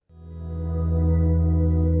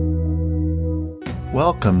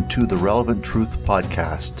Welcome to the Relevant Truth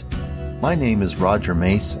Podcast. My name is Roger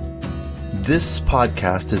Mason. This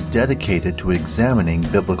podcast is dedicated to examining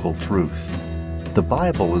biblical truth. The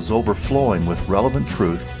Bible is overflowing with relevant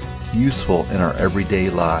truth useful in our everyday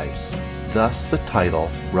lives. Thus the title,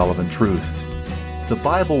 Relevant Truth. The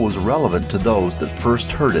Bible was relevant to those that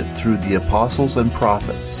first heard it through the apostles and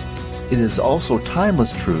prophets. It is also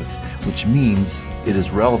timeless truth, which means it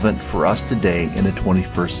is relevant for us today in the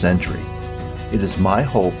 21st century. It is my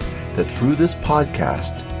hope that through this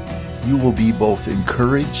podcast, you will be both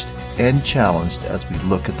encouraged and challenged as we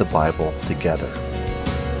look at the Bible together.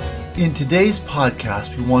 In today's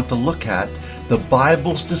podcast, we want to look at the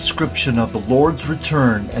Bible's description of the Lord's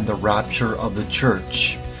return and the rapture of the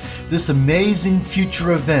church. This amazing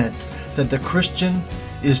future event that the Christian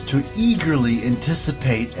is to eagerly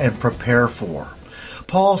anticipate and prepare for.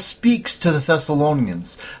 Paul speaks to the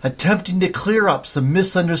Thessalonians, attempting to clear up some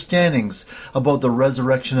misunderstandings about the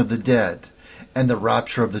resurrection of the dead and the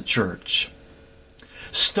rapture of the church.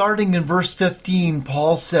 Starting in verse 15,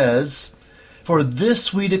 Paul says, "For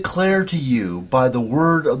this we declare to you by the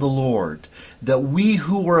word of the Lord, that we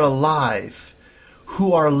who are alive,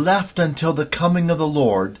 who are left until the coming of the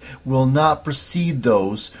Lord, will not precede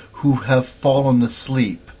those who have fallen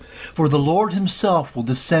asleep. For the Lord himself will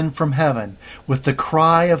descend from heaven with the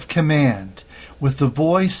cry of command, with the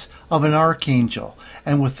voice of an archangel,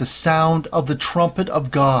 and with the sound of the trumpet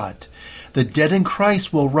of God. The dead in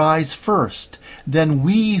Christ will rise first. Then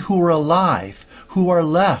we who are alive, who are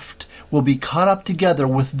left, will be caught up together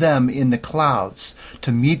with them in the clouds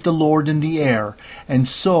to meet the Lord in the air, and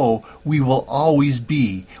so we will always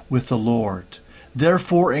be with the Lord.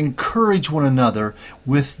 Therefore encourage one another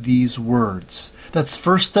with these words." That's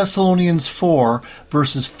 1 Thessalonians 4,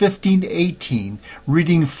 verses 15 to 18,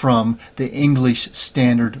 reading from the English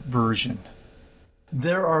Standard Version.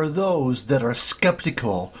 There are those that are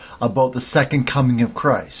skeptical about the second coming of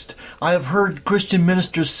Christ. I have heard Christian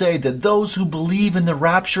ministers say that those who believe in the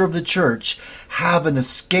rapture of the church have an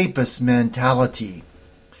escapist mentality.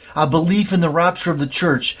 A belief in the rapture of the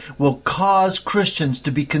church will cause Christians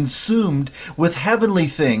to be consumed with heavenly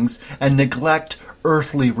things and neglect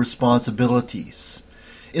earthly responsibilities.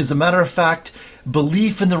 As a matter of fact,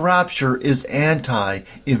 belief in the rapture is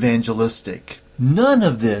anti-evangelistic. None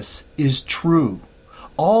of this is true.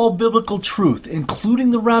 All biblical truth,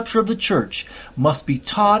 including the rapture of the church, must be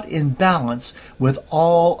taught in balance with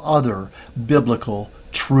all other biblical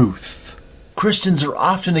truth. Christians are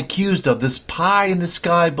often accused of this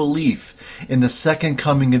pie-in-the-sky belief in the second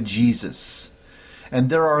coming of Jesus. And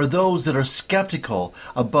there are those that are skeptical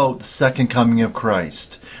about the second coming of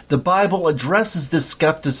Christ. The Bible addresses this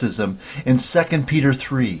skepticism in 2 Peter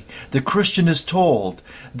 3. The Christian is told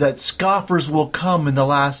that scoffers will come in the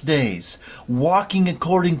last days, walking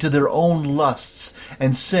according to their own lusts,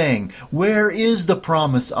 and saying, "Where is the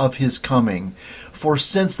promise of his coming? For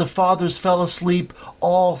since the fathers fell asleep,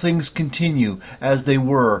 all things continue as they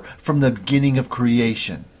were from the beginning of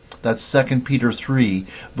creation." That's 2 Peter 3,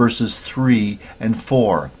 verses 3 and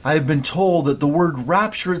 4. I have been told that the word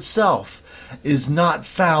rapture itself is not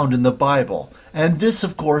found in the Bible. And this,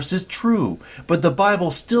 of course, is true. But the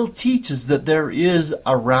Bible still teaches that there is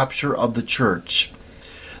a rapture of the church.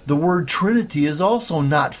 The word Trinity is also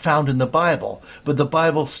not found in the Bible. But the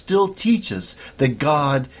Bible still teaches that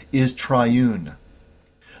God is triune.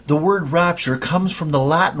 The word rapture comes from the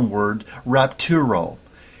Latin word rapturo,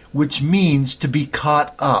 which means to be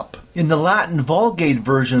caught up. In the Latin Vulgate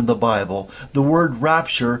version of the Bible, the word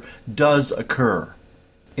rapture does occur.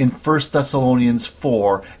 In 1 Thessalonians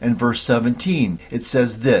 4 and verse 17, it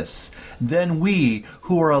says this, "Then we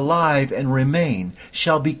who are alive and remain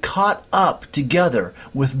shall be caught up together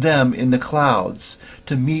with them in the clouds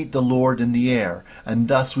to meet the Lord in the air, and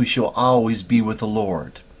thus we shall always be with the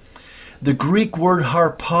Lord." The Greek word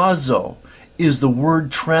harpazo is the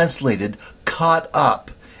word translated caught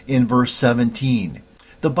up in verse 17.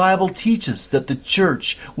 The Bible teaches that the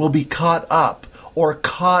church will be caught up or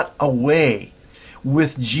caught away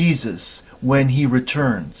with Jesus when he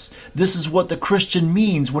returns. This is what the Christian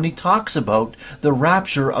means when he talks about the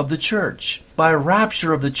rapture of the church. By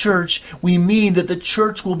rapture of the church, we mean that the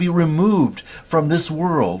church will be removed from this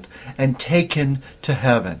world and taken to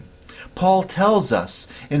heaven. Paul tells us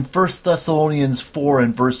in 1 Thessalonians 4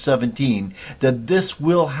 and verse 17 that this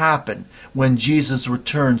will happen when Jesus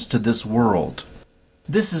returns to this world.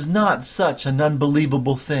 This is not such an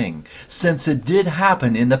unbelievable thing, since it did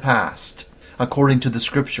happen in the past, according to the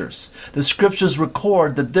Scriptures. The Scriptures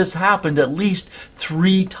record that this happened at least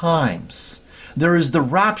 3 times. There is the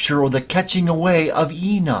rapture or the catching away of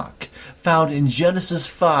Enoch, found in Genesis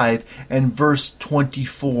 5 and verse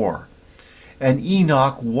 24. And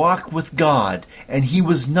Enoch walked with God, and he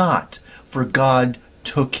was not, for God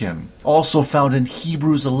took him. Also found in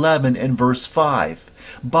Hebrews 11 and verse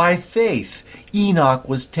 5. By faith Enoch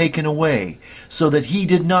was taken away, so that he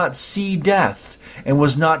did not see death, and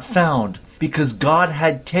was not found, because God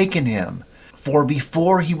had taken him. For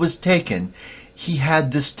before he was taken, he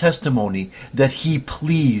had this testimony, that he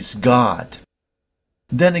pleased God.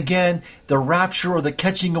 Then again, the rapture or the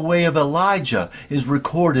catching away of Elijah is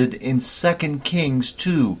recorded in 2 Kings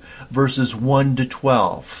 2, verses 1 to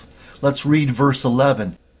 12. Let's read verse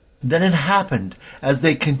 11. Then it happened, as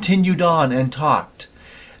they continued on and talked,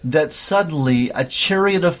 that suddenly a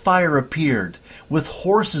chariot of fire appeared, with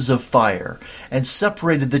horses of fire, and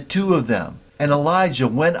separated the two of them. And Elijah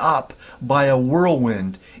went up by a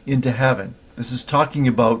whirlwind into heaven. This is talking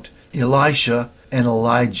about Elisha and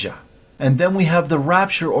Elijah. And then we have the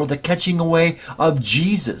rapture or the catching away of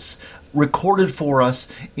Jesus, recorded for us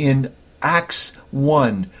in Acts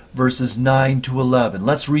 1, verses 9 to 11.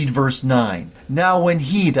 Let's read verse 9. Now when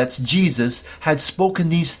he, that's Jesus, had spoken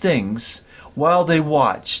these things, while they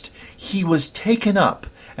watched, he was taken up,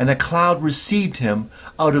 and a cloud received him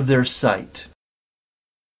out of their sight.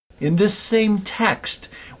 In this same text,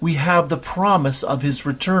 we have the promise of his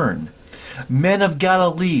return. Men of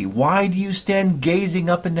Galilee, why do you stand gazing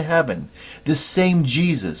up into heaven? This same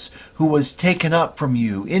Jesus, who was taken up from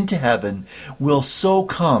you into heaven, will so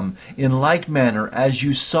come in like manner as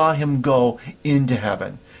you saw him go into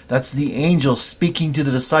heaven. That's the angel speaking to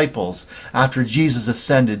the disciples after Jesus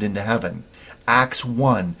ascended into heaven. Acts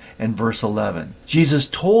 1 and verse 11. Jesus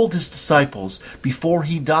told his disciples before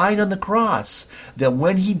he died on the cross that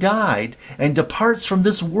when he died and departs from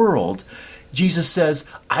this world, Jesus says,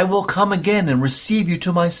 I will come again and receive you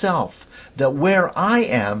to myself, that where I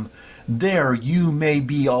am, there you may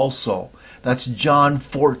be also. That's John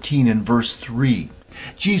 14 and verse 3.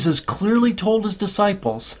 Jesus clearly told his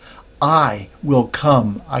disciples, I will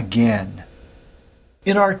come again.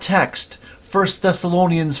 In our text, 1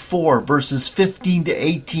 Thessalonians 4, verses 15 to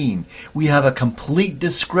 18, we have a complete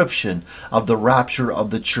description of the rapture of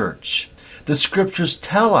the church. The scriptures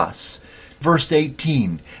tell us, verse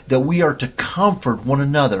 18, that we are to comfort one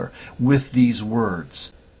another with these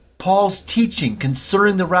words. Paul's teaching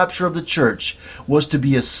concerning the rapture of the church was to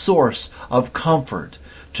be a source of comfort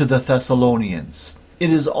to the Thessalonians. It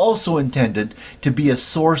is also intended to be a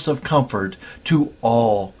source of comfort to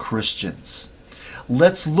all Christians.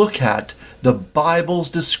 Let's look at the Bible's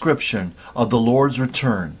description of the Lord's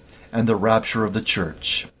return and the rapture of the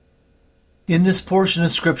church. In this portion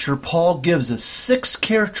of Scripture, Paul gives us 6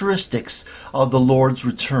 characteristics of the Lord's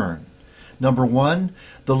return. Number 1,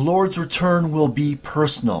 the Lord's return will be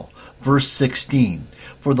personal. Verse 16,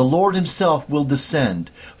 for the Lord himself will descend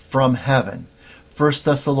from heaven. 1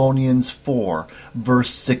 Thessalonians 4, verse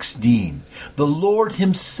 16. The Lord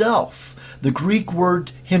himself, the Greek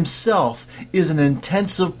word himself, is an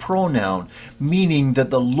intensive pronoun, meaning that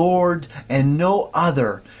the Lord and no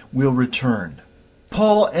other will return.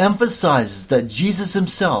 Paul emphasizes that Jesus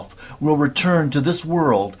himself will return to this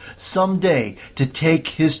world someday to take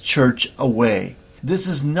his church away. This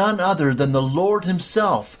is none other than the Lord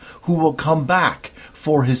himself who will come back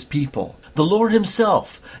for his people. The Lord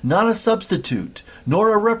himself, not a substitute,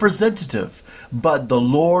 nor a representative, but the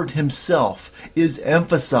Lord himself is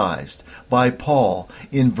emphasized by Paul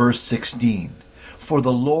in verse 16. For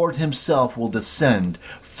the Lord himself will descend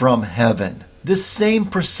from heaven. This same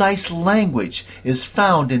precise language is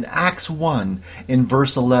found in Acts 1 in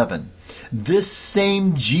verse 11. This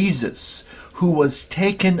same Jesus who was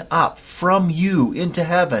taken up from you into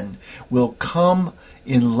heaven will come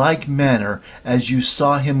in like manner as you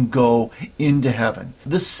saw him go into heaven.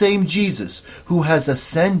 This same Jesus who has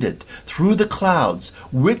ascended through the clouds,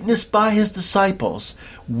 witnessed by his disciples,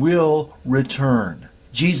 will return.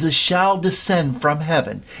 Jesus shall descend from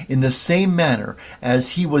heaven in the same manner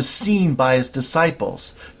as he was seen by his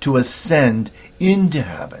disciples to ascend into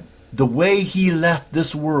heaven. The way he left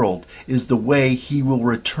this world is the way he will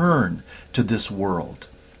return to this world.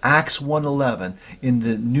 Acts 1:11 in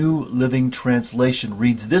the New Living Translation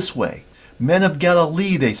reads this way. Men of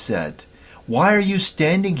Galilee, they said, why are you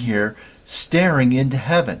standing here staring into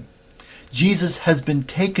heaven? Jesus has been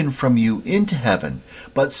taken from you into heaven,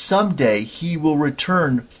 but someday he will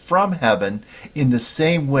return from heaven in the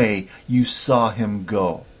same way you saw him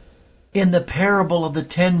go. In the parable of the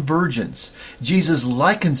 10 virgins, Jesus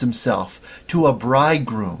likens himself to a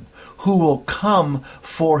bridegroom who will come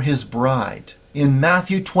for his bride. In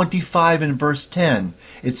Matthew 25 and verse 10,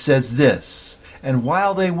 it says this, and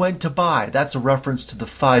while they went to buy, that's a reference to the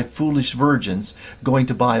 5 foolish virgins going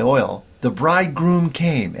to buy oil, The bridegroom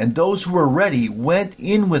came, and those who were ready went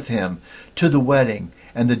in with him to the wedding,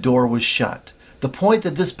 and the door was shut. The point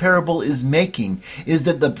that this parable is making is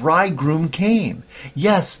that the bridegroom came.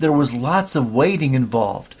 Yes, there was lots of waiting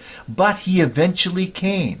involved, but he eventually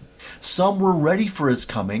came. Some were ready for his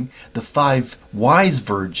coming, the 5 wise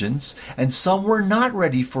virgins, and some were not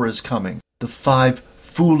ready for his coming, the 5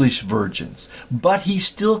 foolish virgins. But he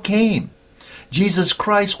still came. Jesus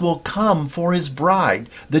Christ will come for his bride,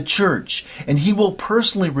 the church, and he will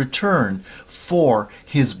personally return for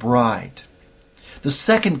his bride. The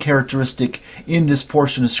second characteristic in this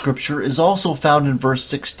portion of Scripture is also found in verse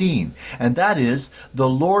 16, and that is, the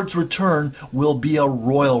Lord's return will be a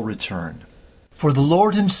royal return. For the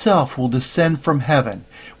Lord himself will descend from heaven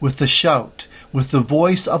with a shout, with the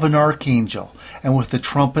voice of an archangel, and with the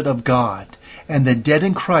trumpet of God, and the dead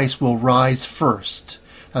in Christ will rise first.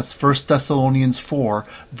 That's 1 Thessalonians 4,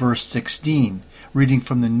 verse 16, reading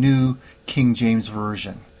from the New King James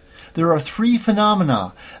Version. There are 3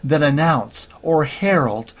 phenomena that announce or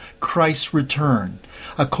herald Christ's return.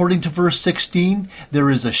 According to verse 16, there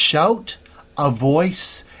is a shout, a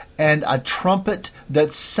voice, and a trumpet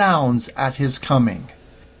that sounds at his coming.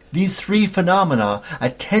 These 3 phenomena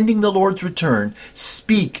attending the Lord's return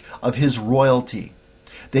speak of his royalty.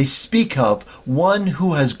 They speak of one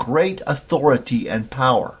who has great authority and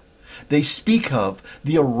power. They speak of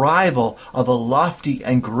the arrival of a lofty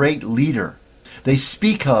and great leader. They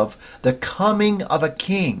speak of the coming of a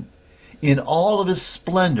king in all of his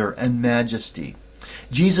splendor and majesty.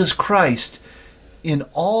 Jesus Christ, in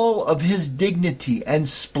all of his dignity and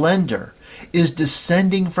splendor, is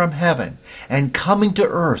descending from heaven and coming to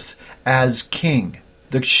earth as king.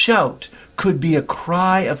 The shout could be a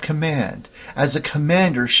cry of command, as a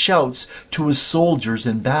commander shouts to his soldiers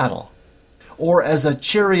in battle, or as a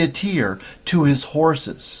charioteer to his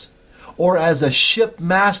horses, or as a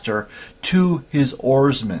shipmaster to his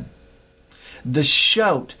oarsmen. The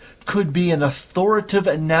shout could be an authoritative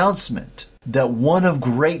announcement that one of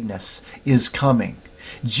greatness is coming.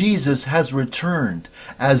 Jesus has returned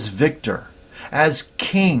as victor, as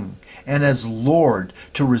king, and as Lord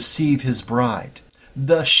to receive his bride.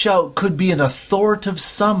 The shout could be an authoritative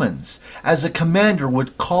summons, as a commander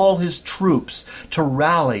would call his troops to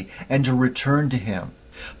rally and to return to him.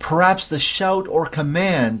 Perhaps the shout or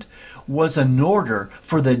command was an order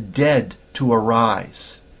for the dead to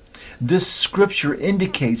arise. This scripture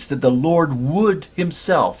indicates that the Lord would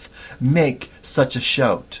himself make such a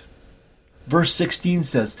shout. Verse 16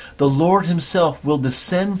 says, "The Lord himself will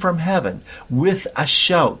descend from heaven with a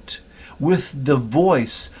shout, with the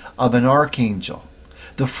voice of an archangel."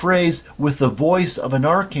 The phrase "with the voice of an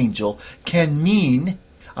archangel" can mean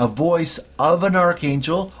a voice of an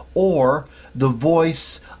archangel or the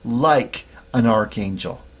voice like an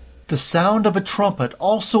archangel. The sound of a trumpet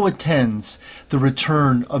also attends the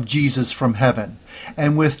return of Jesus from heaven,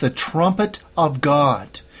 and with the trumpet of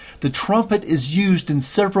God. The trumpet is used in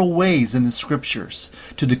several ways in the Scriptures: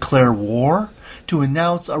 to declare war, to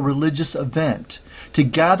announce a religious event, to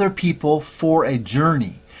gather people for a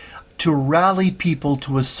journey, to rally people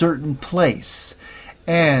to a certain place,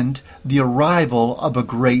 and the arrival of a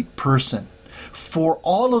great person. For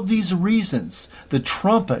all of these reasons, the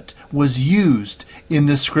trumpet was used in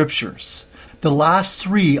the Scriptures. The last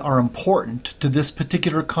 3 are important to this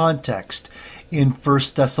particular context in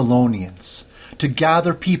 1 Thessalonians. To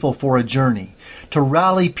gather people for a journey, to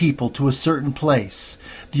rally people to a certain place,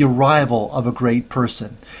 the arrival of a great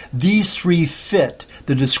person. These 3 fit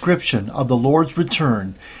the description of the Lord's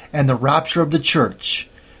return and the rapture of the church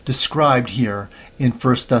described here in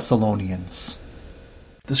 1 Thessalonians.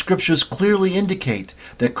 The Scriptures clearly indicate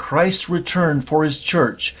that Christ's return for his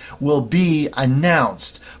church will be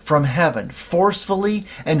announced from heaven forcefully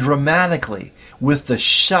and dramatically with the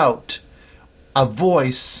shout, a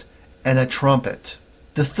voice, and a trumpet.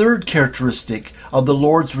 The third characteristic of the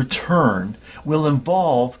Lord's return will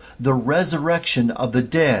involve the resurrection of the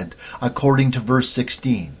dead, according to verse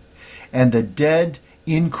 16. And the dead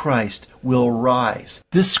in Christ will rise.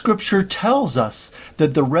 This scripture tells us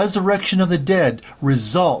that the resurrection of the dead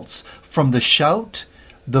results from the shout,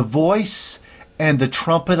 the voice, and the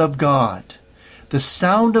trumpet of God. The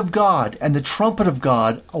sound of God and the trumpet of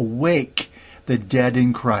God awake the dead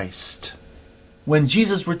in Christ. When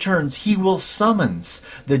Jesus returns, he will summons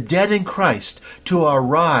the dead in Christ to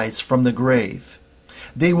arise from the grave.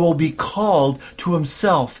 They will be called to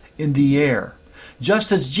himself in the air,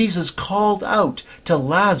 just as Jesus called out to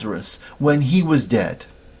Lazarus when he was dead.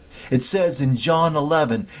 It says in John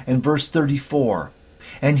 11 and verse 34,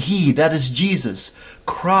 "And he," that is Jesus,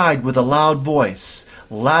 "cried with a loud voice,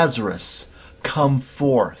 'Lazarus, come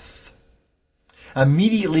forth.'"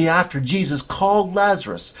 Immediately after Jesus called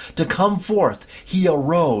Lazarus to come forth, he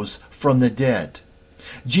arose from the dead.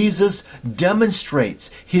 Jesus demonstrates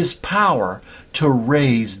his power to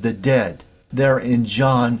raise the dead there in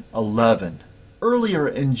John 11. Earlier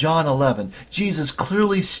in John 11, Jesus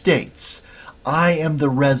clearly states, I am the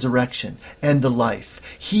resurrection and the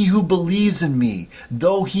life. He who believes in me,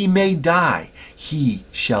 though he may die, he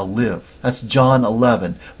shall live. That's John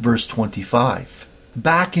 11, verse 25.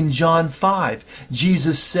 Back in John 5,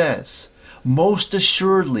 Jesus says, most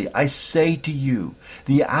assuredly I say to you,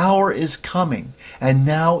 the hour is coming, and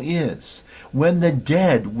now is, when the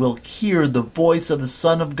dead will hear the voice of the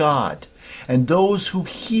Son of God, and those who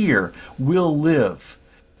hear will live.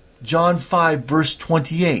 John 5, verse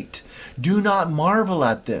 28. Do not marvel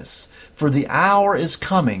at this, for the hour is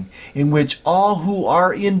coming in which all who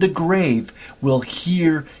are in the grave will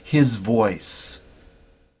hear his voice.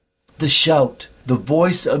 The shout, the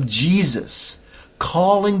voice of Jesus,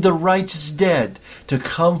 calling the righteous dead to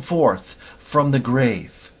come forth from the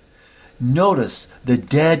grave. Notice the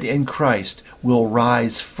dead in Christ will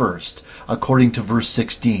rise first, according to verse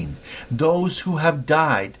 16. Those who have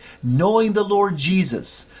died, knowing the Lord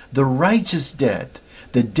Jesus, the righteous dead,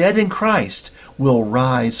 the dead in Christ, will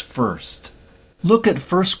rise first. Look at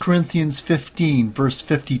 1 Corinthians 15, verse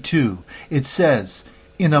 52. It says,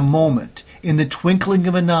 in a moment, in the twinkling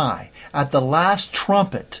of an eye, at the last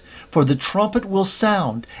trumpet, for the trumpet will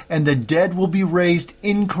sound, and the dead will be raised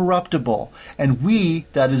incorruptible, and we,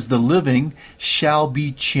 that is the living, shall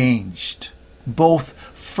be changed. Both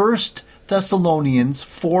 1 Thessalonians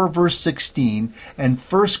 4 verse 16 and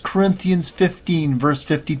 1 Corinthians 15 verse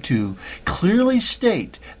 52 clearly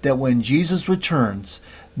state that when Jesus returns,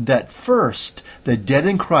 that first the dead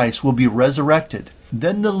in Christ will be resurrected.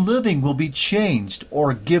 Then the living will be changed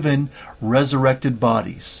or given resurrected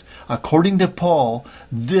bodies. According to Paul,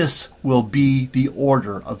 this will be the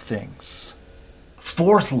order of things.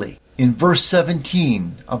 Fourthly, in verse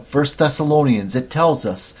 17 of 1 Thessalonians, it tells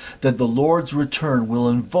us that the Lord's return will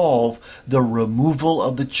involve the removal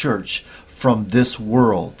of the church from this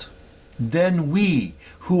world. Then we,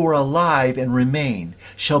 who are alive and remain,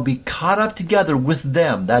 shall be caught up together with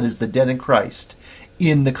them, that is the dead in Christ,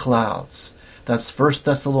 in the clouds. That's 1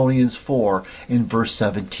 Thessalonians 4 in verse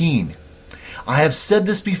 17. I have said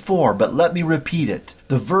this before, but let me repeat it.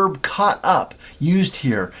 The verb caught up, used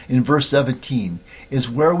here in verse 17, is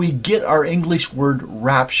where we get our English word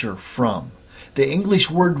rapture from. The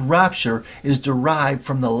English word rapture is derived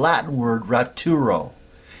from the Latin word rapturo,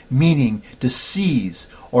 meaning to seize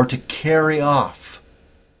or to carry off.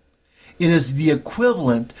 It is the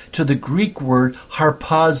equivalent to the Greek word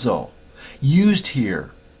harpazo, used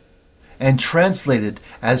here and translated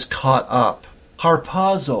as caught up.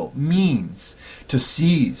 Harpazo means to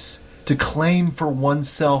seize, to claim for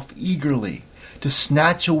oneself eagerly, to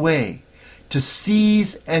snatch away, to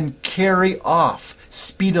seize and carry off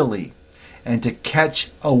speedily, and to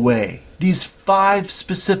catch away. These 5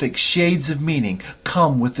 specific shades of meaning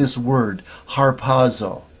come with this word,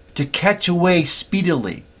 harpazo. To catch away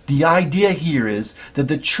speedily. The idea here is that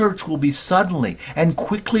the church will be suddenly and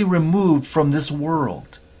quickly removed from this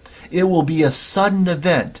world. It will be a sudden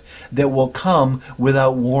event that will come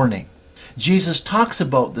without warning. Jesus talks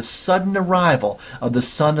about the sudden arrival of the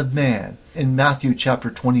Son of Man in Matthew chapter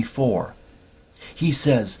 24. He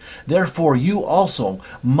says, therefore you also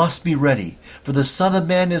must be ready, for the Son of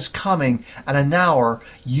Man is coming at an hour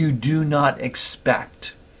you do not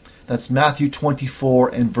expect. That's Matthew 24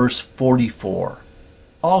 and verse 44.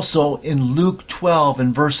 Also in Luke 12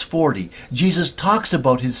 and verse 40, Jesus talks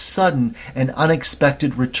about his sudden and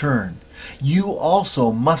unexpected return. You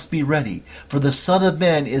also must be ready, for the Son of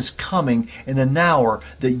Man is coming in an hour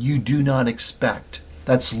that you do not expect.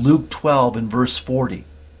 That's Luke 12 and verse 40.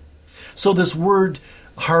 So this word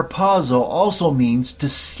harpazo also means to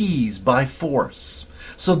seize by force.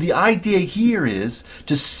 So the idea here is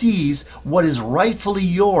to seize what is rightfully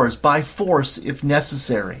yours by force if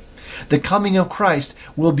necessary. The coming of Christ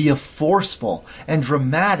will be a forceful and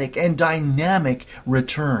dramatic and dynamic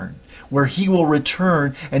return, where he will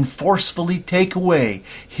return and forcefully take away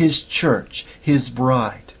his church, his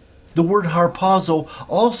bride. The word harpazo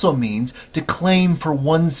also means to claim for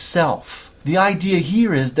oneself. The idea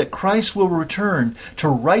here is that Christ will return to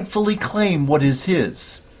rightfully claim what is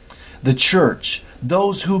his. The church,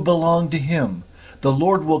 those who belong to him, the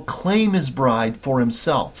Lord will claim his bride for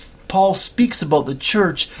himself. Paul speaks about the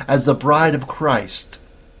church as the bride of Christ.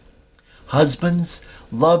 Husbands,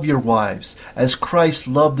 love your wives as Christ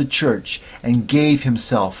loved the church and gave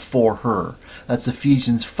himself for her. That's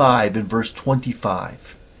Ephesians 5 and verse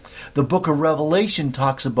 25. The book of Revelation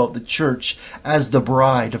talks about the church as the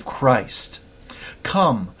bride of Christ.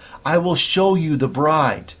 Come, I will show you the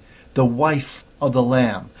bride, the wife of the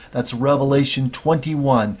Lamb. That's Revelation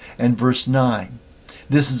 21 and verse 9.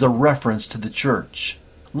 This is a reference to the church.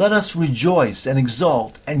 Let us rejoice and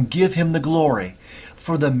exult and give him the glory,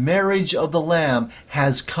 for the marriage of the Lamb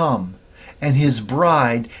has come, and his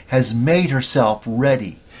bride has made herself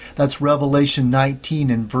ready. That's Revelation 19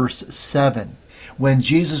 and verse 7. When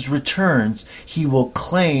Jesus returns, he will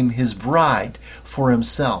claim his bride for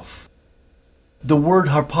himself. The word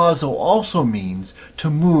harpazo also means to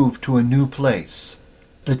move to a new place.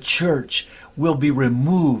 The church will be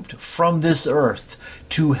removed from this earth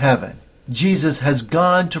to heaven. Jesus has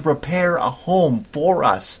gone to prepare a home for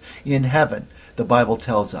us in heaven, the Bible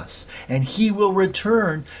tells us, and he will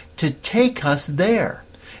return to take us there.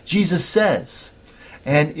 Jesus says,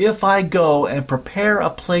 "And if I go and prepare a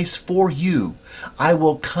place for you, I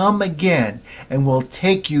will come again and will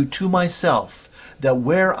take you to myself, that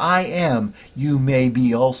where I am, you may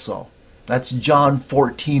be also." That's John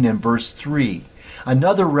 14 and verse 3.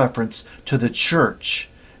 Another reference to the church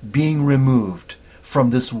being removed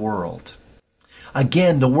from this world.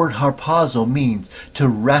 Again, the word harpazo means to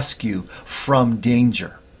rescue from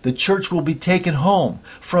danger. The church will be taken home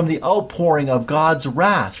from the outpouring of God's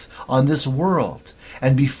wrath on this world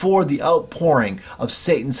and before the outpouring of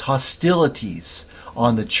Satan's hostilities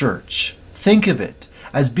on the church. Think of it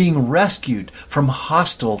as being rescued from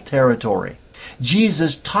hostile territory.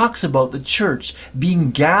 Jesus talks about the church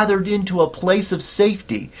being gathered into a place of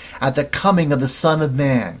safety at the coming of the Son of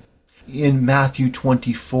Man in Matthew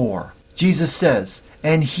 24. Jesus says,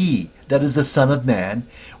 "And he," that is the Son of Man,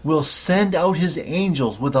 "will send out his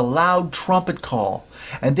angels with a loud trumpet call,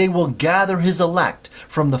 and they will gather his elect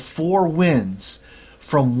from the four winds,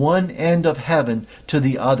 from one end of heaven to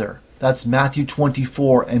the other." That's Matthew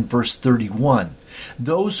 24 and verse 31.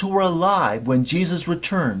 Those who are alive when Jesus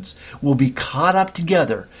returns will be caught up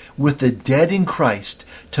together with the dead in Christ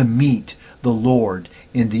to meet the Lord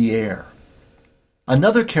in the air.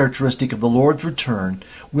 Another characteristic of the Lord's return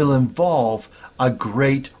will involve a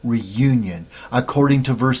great reunion, according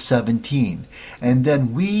to verse 17. "And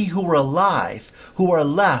then we who are alive, who are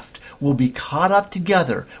left, will be caught up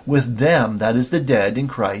together with them," that is the dead in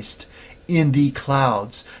Christ, "in the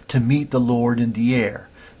clouds to meet the Lord in the air."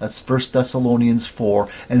 That's 1 Thessalonians 4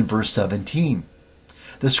 and verse 17.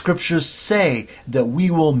 The scriptures say that we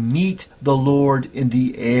will meet the Lord in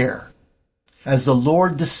the air. As the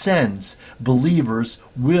Lord descends, believers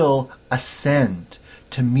will ascend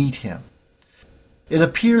to meet him. It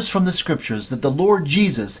appears from the scriptures that the Lord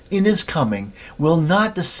Jesus, in his coming, will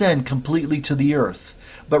not descend completely to the earth,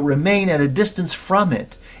 but remain at a distance from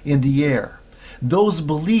it in the air. Those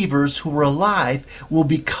believers who are alive will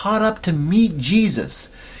be caught up to meet Jesus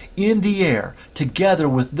in the air, together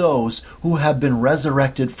with those who have been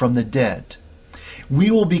resurrected from the dead.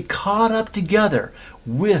 We will be caught up together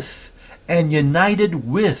with and united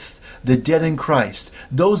with the dead in Christ,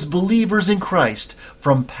 those believers in Christ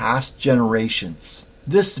from past generations.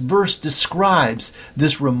 This verse describes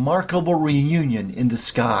this remarkable reunion in the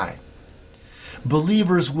sky.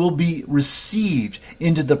 Believers will be received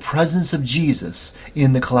into the presence of Jesus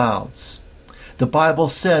in the clouds. The Bible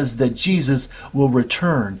says that Jesus will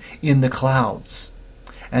return in the clouds,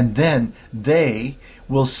 and then they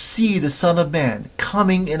will see the Son of Man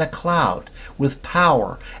coming in a cloud with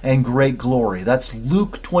power and great glory. That's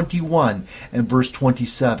Luke 21 and verse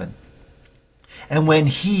 27. And when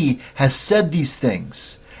he has said these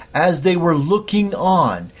things, as they were looking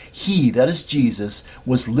on, he, that is Jesus,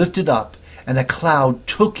 was lifted up, and a cloud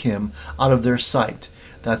took him out of their sight.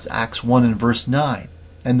 That's Acts 1 and verse 9.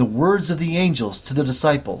 And the words of the angels to the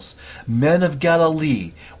disciples, "Men of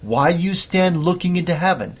Galilee, why do you stand looking into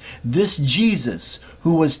heaven? This Jesus,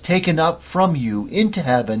 who was taken up from you into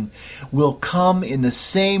heaven, will come in the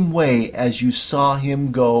same way as you saw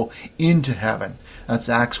him go into heaven." That's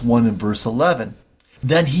Acts 1 and verse 11.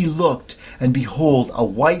 Then he looked, and behold, a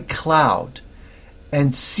white cloud,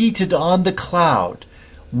 and seated on the cloud,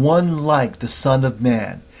 one like the Son of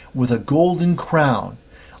Man, with a golden crown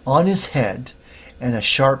on his head, and a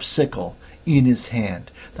sharp sickle in his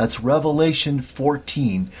hand. That's Revelation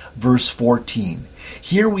 14, verse 14.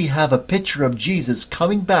 Here we have a picture of Jesus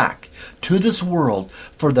coming back to this world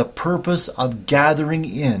for the purpose of gathering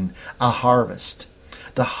in a harvest.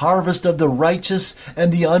 The harvest of the righteous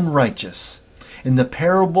and the unrighteous. In the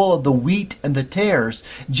parable of the wheat and the tares,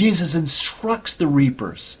 Jesus instructs the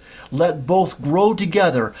reapers, "Let both grow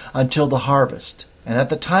together until the harvest. And at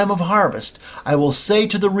the time of harvest, I will say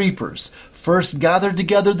to the reapers, First gather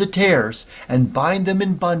together the tares, and bind them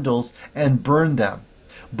in bundles, and burn them.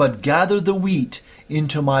 But gather the wheat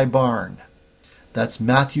into my barn." That's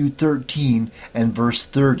Matthew 13 and verse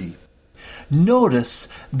 30. Notice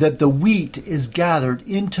that the wheat is gathered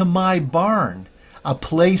into my barn, a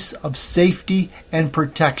place of safety and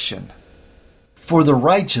protection. For the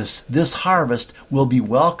righteous, this harvest will be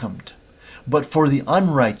welcomed, but for the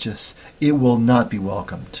unrighteous, it will not be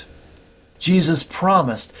welcomed. Jesus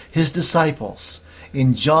promised his disciples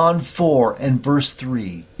in John 4 and verse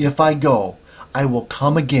 3, "If I go, I will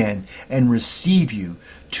come again and receive you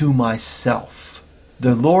to myself."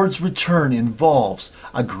 The Lord's return involves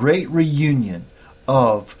a great reunion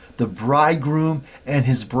of the bridegroom and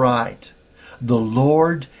his bride, the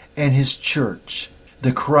Lord and his church,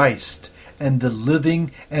 the Christ and the living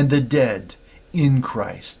and the dead in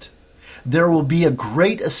Christ. There will be a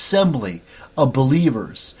great assembly of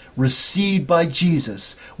believers received by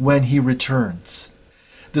Jesus when he returns.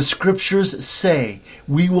 The scriptures say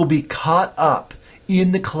we will be caught up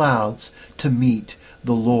in the clouds to meet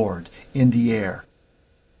the Lord in the air.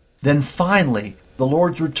 Then finally, the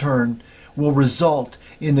Lord's return will result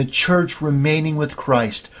in the church remaining with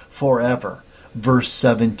Christ forever. Verse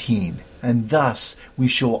 17. And thus we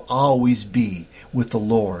shall always be with the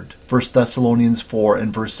Lord. 1 Thessalonians 4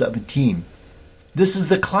 and verse 17. This is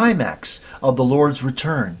the climax of the Lord's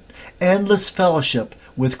return. Endless fellowship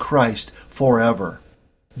with Christ forever.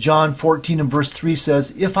 John 14 and verse 3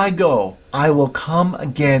 says, "If I go, I will come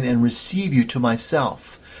again and receive you to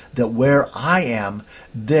myself, that where I am,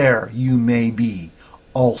 there you may be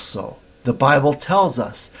also." The Bible tells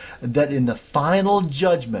us that in the final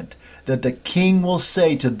judgment that the King will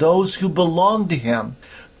say to those who belong to him,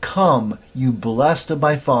 "Come, you blessed of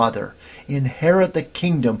my Father, inherit the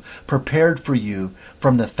kingdom prepared for you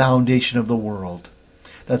from the foundation of the world."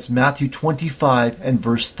 That's Matthew 25 and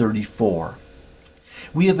verse 34.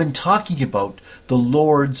 We have been talking about the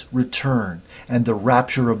Lord's return and the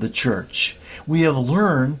rapture of the church. We have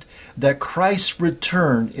learned that Christ's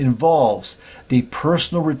return involves the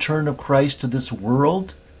personal return of Christ to this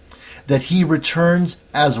world, that he returns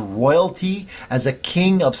as royalty, as a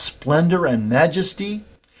king of splendor and majesty,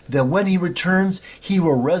 that when he returns, he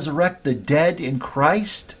will resurrect the dead in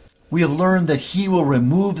Christ. We have learned that he will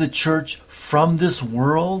remove the church from this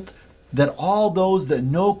world, that all those that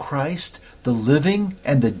know Christ, the living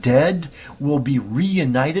and the dead, will be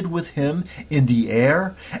reunited with him in the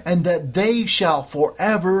air, and that they shall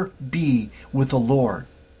forever be with the Lord.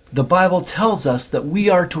 The Bible tells us that we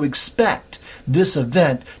are to expect this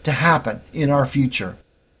event to happen in our future.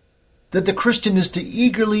 That the Christian is to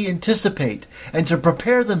eagerly anticipate and to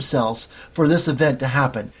prepare themselves for this event to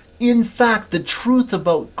happen. In fact, the truth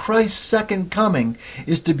about Christ's second coming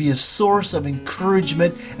is to be a source of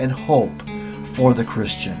encouragement and hope for the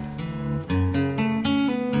Christian.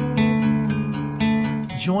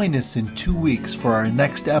 Join us in 2 weeks for our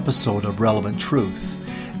next episode of Relevant Truth.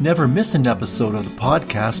 Never miss an episode of the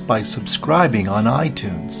podcast by subscribing on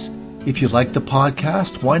iTunes. If you like the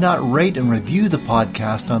podcast, why not rate and review the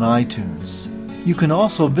podcast on iTunes? You can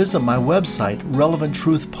also visit my website,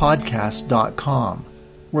 relevanttruthpodcast.com,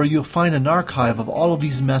 where you'll find an archive of all of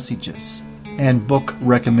these messages and book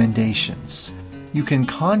recommendations. You can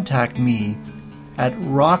contact me at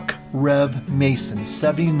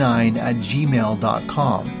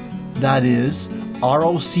rockrevmason79@gmail.com. That is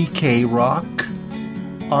ROCK rock,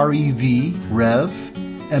 REV rev,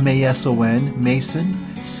 MASON Mason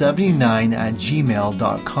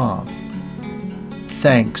 79@gmail.com.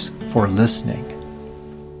 Thanks for listening.